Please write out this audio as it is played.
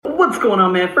What's going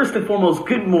on, man? First and foremost,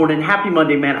 good morning. Happy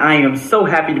Monday, man. I am so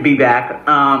happy to be back.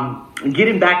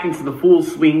 Getting back into the full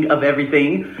swing of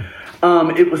everything.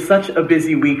 It was such a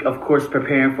busy week, of course,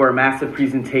 preparing for a massive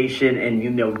presentation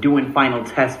and, doing final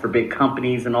tests for big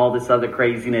companies and all this other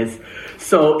craziness.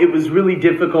 So it was really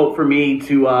difficult for me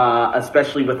to,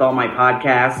 especially with all my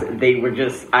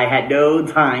podcasts, I had no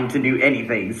time to do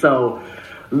anything. So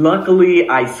luckily,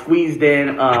 I squeezed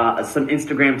in some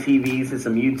Instagram TVs and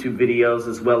some YouTube videos,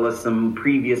 as well as some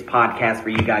previous podcasts for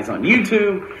you guys on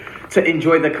YouTube to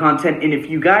enjoy the content. And if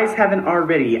you guys haven't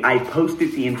already, I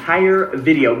posted the entire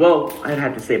video, well, I'd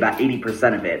have to say about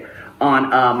 80% of it, on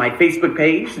my Facebook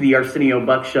page, The Arsenio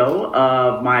Buck Show,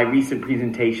 of my recent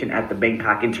presentation at the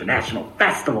Bangkok International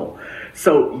Festival.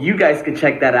 So you guys can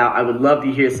check that out. I would love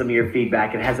to hear some of your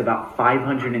feedback. It has about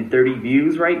 530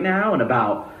 views right now and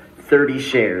about 30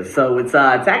 shares. So it's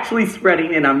actually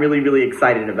spreading, and I'm really, really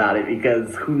excited about it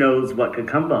because who knows what could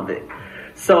come of it.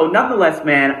 So nonetheless,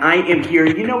 man, I am here.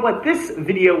 You know what? This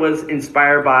video was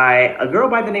inspired by a girl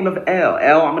by the name of Elle.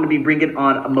 I'm going to be bringing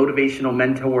on motivational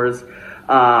mentors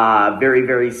very,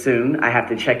 very soon. I have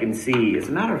to check and see. As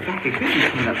a matter of fact, it could be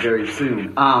coming up very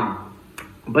soon.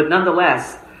 But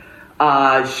nonetheless,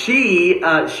 she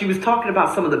was talking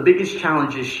about some of the biggest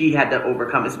challenges she had to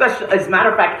overcome, especially, as a matter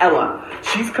of fact, Ella,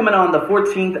 she's coming on the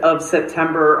 14th of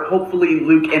September. Hopefully,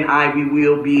 Luke and we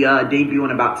will be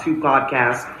debuting about 2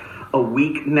 podcasts a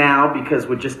week now because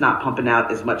we're just not pumping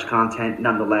out as much content.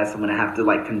 Nonetheless, I'm going to have to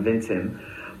convince him.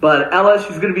 But Ella,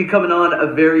 she's going to be coming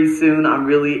on very soon. I'm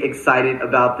really excited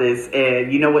about this.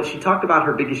 And you know what? She talked about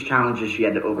her biggest challenges she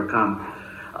had to overcome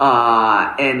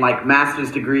and master's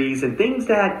degrees and things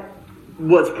that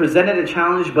was presented a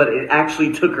challenge, but it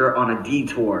actually took her on a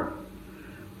detour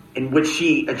in which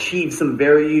she achieved some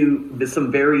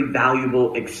very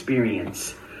valuable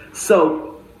experience. So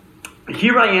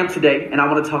here I am today, and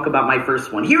I want to talk about my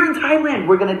first one. Here in Thailand,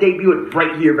 we're going to debut it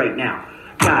right here, right now.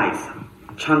 Guys,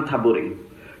 Chanthaburi,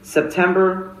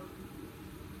 September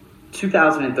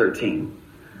 2013.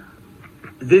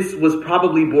 This was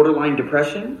probably borderline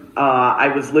depression. I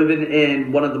was living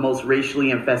in one of the most racially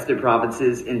infested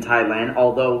provinces in Thailand,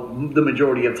 although the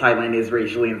majority of Thailand is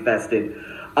racially infested.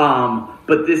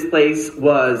 But this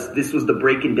was the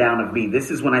breaking down of me.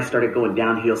 This is when I started going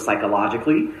downhill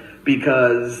psychologically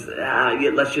because,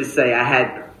 let's just say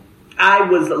I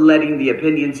was letting the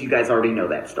opinions, you guys already know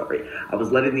that story. I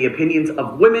was letting the opinions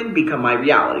of women become my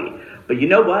reality. But you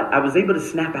know what? I was able to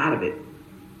snap out of it.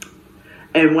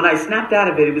 And when I snapped out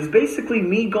of it, it was basically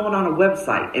me going on a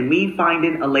website and me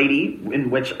finding a lady in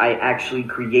which I actually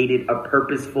created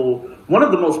one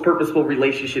of the most purposeful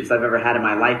relationships I've ever had in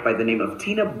my life by the name of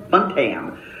Tina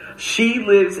Buntam. She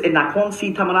lives in Nakhon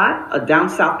Si Thammarat, a down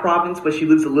south province, but she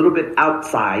lives a little bit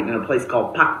outside in a place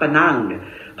called Pak Panang.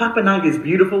 Pak Panang is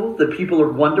beautiful. The people are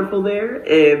wonderful there,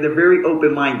 and they're very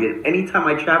open-minded. Anytime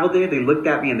I travel there, they looked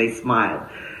at me and they smiled.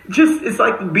 It's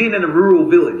like being in a rural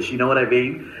village, you know what I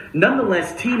mean?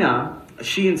 Nonetheless, Tina,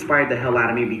 she inspired the hell out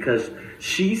of me because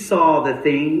she saw the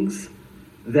things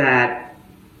that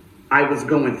I was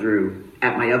going through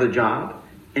at my other job.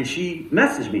 And she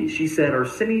messaged me. She said,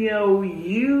 Arsenio,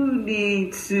 you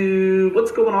need to...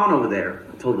 What's going on over there?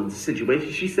 I told her the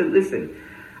situation. She said, listen,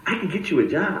 I can get you a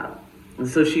job. And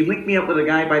so she linked me up with a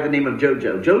guy by the name of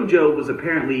Jojo. Jojo was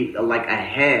apparently a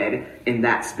head in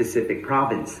that specific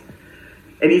province.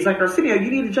 And he's like, Arsenio, you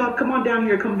need a job. Come on down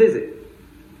here. Come visit.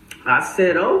 I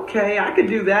said, okay, I could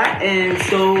do that. And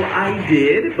so I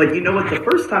did. But you know what? The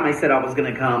first time I said I was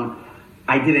going to come,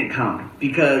 I didn't come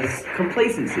because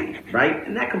complacency, right?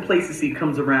 And that complacency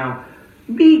comes around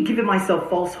me giving myself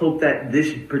false hope that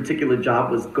this particular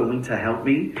job was going to help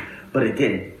me, but it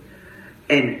didn't.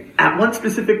 And at one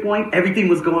specific point, everything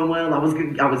was going well. I was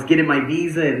getting my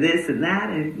visa and this and that.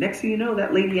 And next thing you know,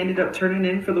 that lady ended up turning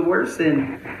in for the worst.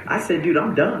 And I said, dude,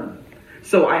 I'm done.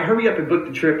 So I hurry up and booked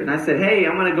the trip. And I said, hey,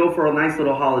 I'm going to go for a nice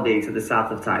little holiday to the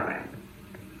south of Thailand.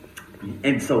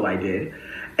 And so I did.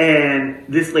 And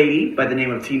this lady by the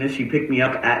name of Tina, she picked me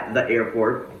up at the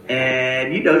airport.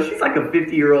 And, she's like a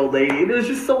 50-year-old lady. It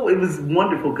was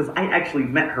wonderful because I actually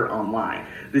met her online.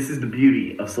 This is the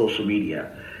beauty of social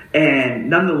media. And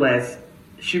nonetheless,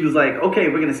 she was like, okay,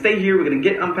 we're going to stay here. We're going to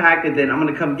get unpacked, and then I'm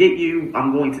going to come get you.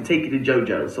 I'm going to take you to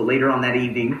JoJo. So later on that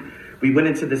evening, we went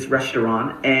into this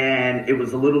restaurant, and it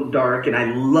was a little dark. And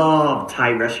I love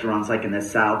Thai restaurants like in the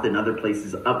South and other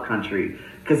places up country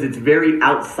because it's very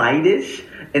outside-ish.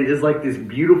 And there's this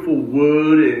beautiful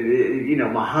wood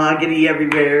and, mahogany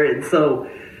everywhere. And so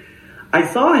I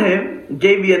saw him,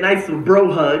 gave me a nice little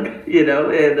bro hug, and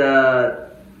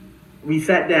we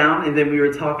sat down and then we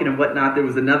were talking and whatnot. There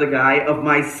was another guy of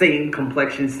my same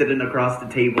complexion sitting across the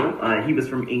table. He was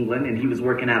from England and he was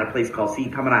working at a place called Si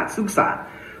Tamarat Suksa,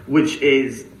 which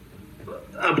is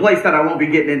a place that I won't be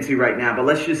getting into right now. But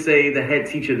let's just say the head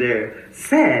teacher there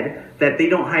said that they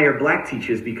don't hire black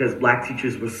teachers because black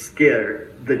teachers were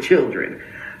scared the children.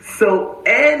 So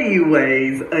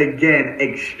anyways, again,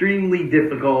 extremely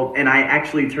difficult. And I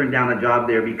actually turned down a job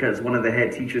there because one of the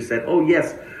head teachers said, oh,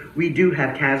 yes, we do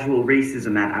have casual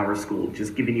racism at our school.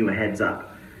 Just giving you a heads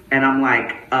up. And I'm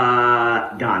like,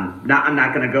 done. I'm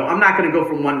not going to go. I'm not going to go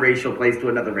from one racial place to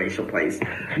another racial place.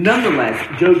 Nonetheless,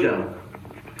 JoJo,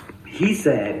 he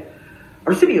said,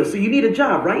 Arsenio, so you need a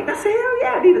job, right? And I said, hell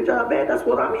yeah, I need a job, man. That's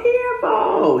what I'm here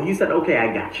for. He said, okay,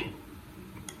 I got you.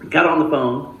 Got on the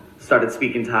phone. Started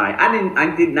speaking Thai.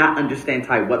 I did not understand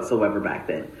Thai whatsoever back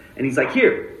then. And he's like,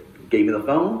 here, gave me the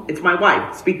phone. It's my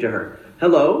wife. Speak to her.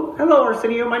 Hello,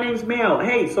 Arsenio. My name's Mel.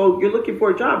 Hey, so you're looking for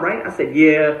a job, right? I said,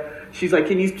 yeah. She's like,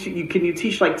 can you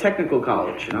teach like technical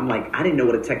college? And I'm like, I didn't know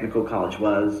what a technical college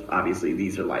was. Obviously,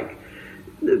 these are like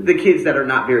the kids that are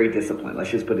not very disciplined.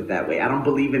 Let's just put it that way. I don't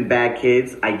believe in bad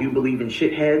kids. I do believe in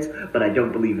shitheads, but I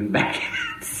don't believe in bad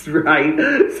kids, right?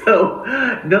 So,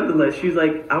 nonetheless,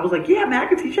 I was like, yeah, man, I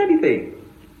can teach anything.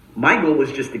 My goal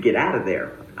was just to get out of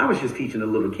there. I was just teaching the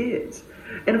little kids.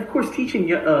 And of course, teaching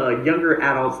younger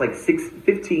adults like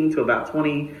 15 to about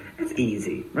 20, that's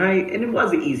easy, right? And it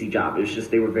was an easy job. It was just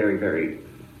they were very, very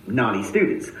naughty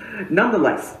students.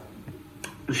 Nonetheless,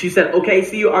 she said, okay,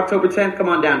 see you October 10th. Come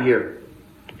on down here.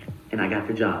 And I got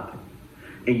the job.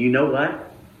 And you know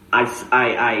what?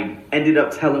 I ended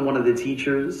up telling one of the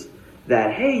teachers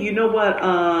that, hey, you know what?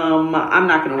 I'm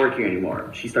not going to work here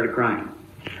anymore. She started crying.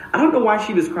 I don't know why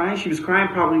she was crying. She was crying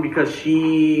probably because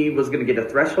she was going to get a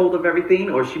threshold of everything,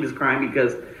 or she was crying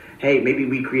because, hey, maybe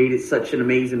we created such an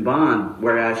amazing bond,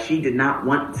 whereas she did not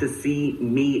want to see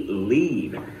me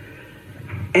leave.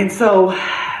 And so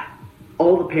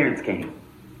all the parents came.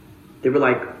 They were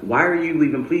like, why are you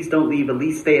leaving? Please don't leave. At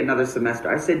least stay another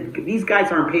semester. I said, these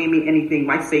guys aren't paying me anything.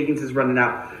 My savings is running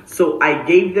out. So I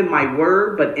gave them my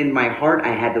word, but in my heart, I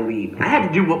had to leave. I had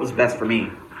to do what was best for me.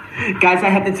 Guys, I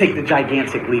had to take the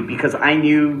gigantic leap because I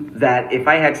knew that if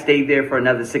I had stayed there for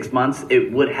another 6 months,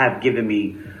 it would have given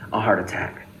me a heart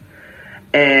attack.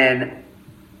 And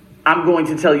I'm going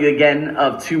to tell you again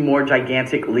of 2 more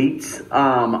gigantic leaps.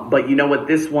 But you know what?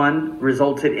 This one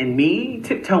resulted in me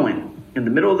tiptoeing in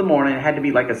the middle of the morning. It had to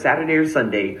be like a Saturday or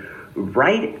Sunday,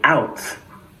 right out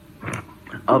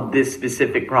of this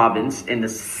specific province in the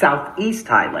southeast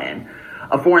Thailand.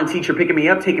 A foreign teacher picking me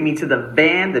up, taking me to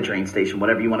the train station,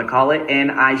 whatever you want to call it.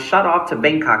 And I shot off to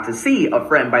Bangkok to see a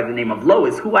friend by the name of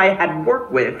Lois, who I had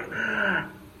worked with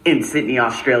in Sydney,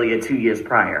 Australia 2 years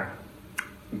prior.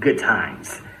 Good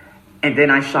times. And then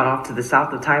I shot off to the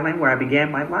south of Thailand where I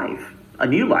began my life, a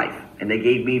new life. And they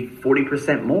gave me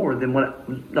 40% more than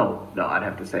I'd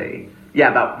have to say,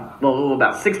 about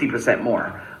 60%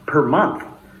 more per month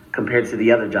compared to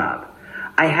the other job.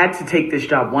 I had to take this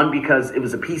job, one, because it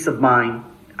was a peace of mind.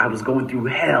 I was going through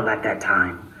hell at that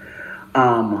time.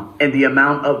 And the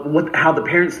amount of how the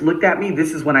parents looked at me,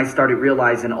 this is when I started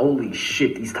realizing, holy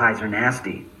shit, these Thais are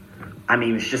nasty. I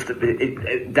mean, it's just,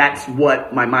 that's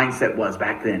what my mindset was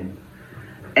back then.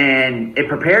 And it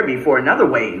prepared me for another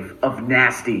wave of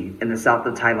nasty in the south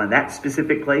of Thailand, that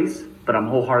specific place, but I'm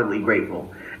wholeheartedly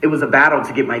grateful. It was a battle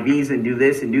to get my visa and do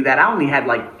this and do that. I only had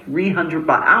like 300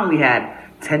 baht. I only had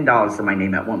 $10 to my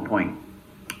name at one point.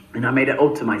 And I made an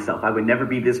oath to myself. I would never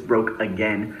be this broke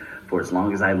again for as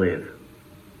long as I live.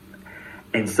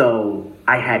 And so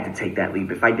I had to take that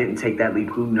leap. If I didn't take that leap,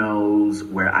 who knows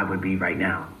where I would be right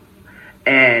now.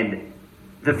 And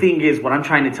the thing is, what I'm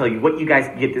trying to tell you, what you guys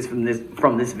get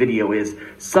from this video is,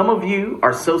 some of you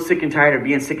are so sick and tired of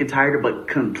being sick and tired, but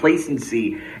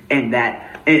complacency and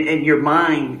your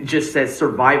mind just says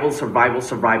survival, survival,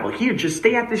 survival. Here, just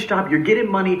stay at this job. You're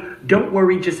getting money. Don't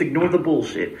worry. Just ignore the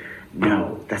bullshit.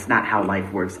 No, that's not how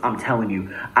life works. I'm telling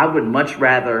you, I would much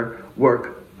rather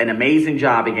work an amazing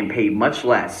job and get paid much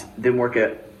less than work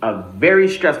a very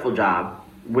stressful job,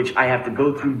 which I have to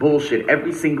go through bullshit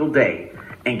every single day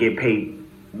and get paid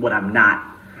what I'm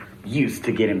not used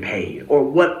to getting paid, or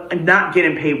not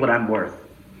getting paid what I'm worth.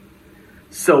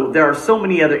 So there are so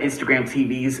many other Instagram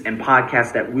TVs and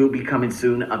podcasts that will be coming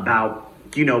soon about,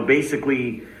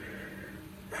 basically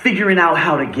figuring out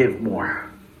how to give more.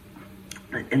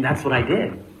 And that's what I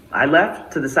did. I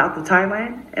left to the south of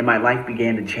Thailand and my life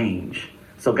began to change.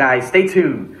 So guys, stay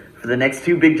tuned for the next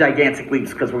 2 big gigantic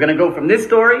leaps, because we're going to go from this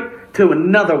story to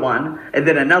another one, and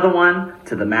then another one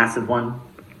to the massive one.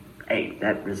 hey,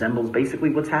 that resembles basically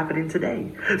what's happening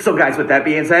today. So guys, with that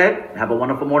being said, have a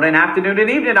wonderful morning, afternoon, and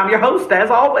evening. I'm your host, as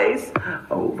always.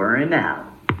 Over and out.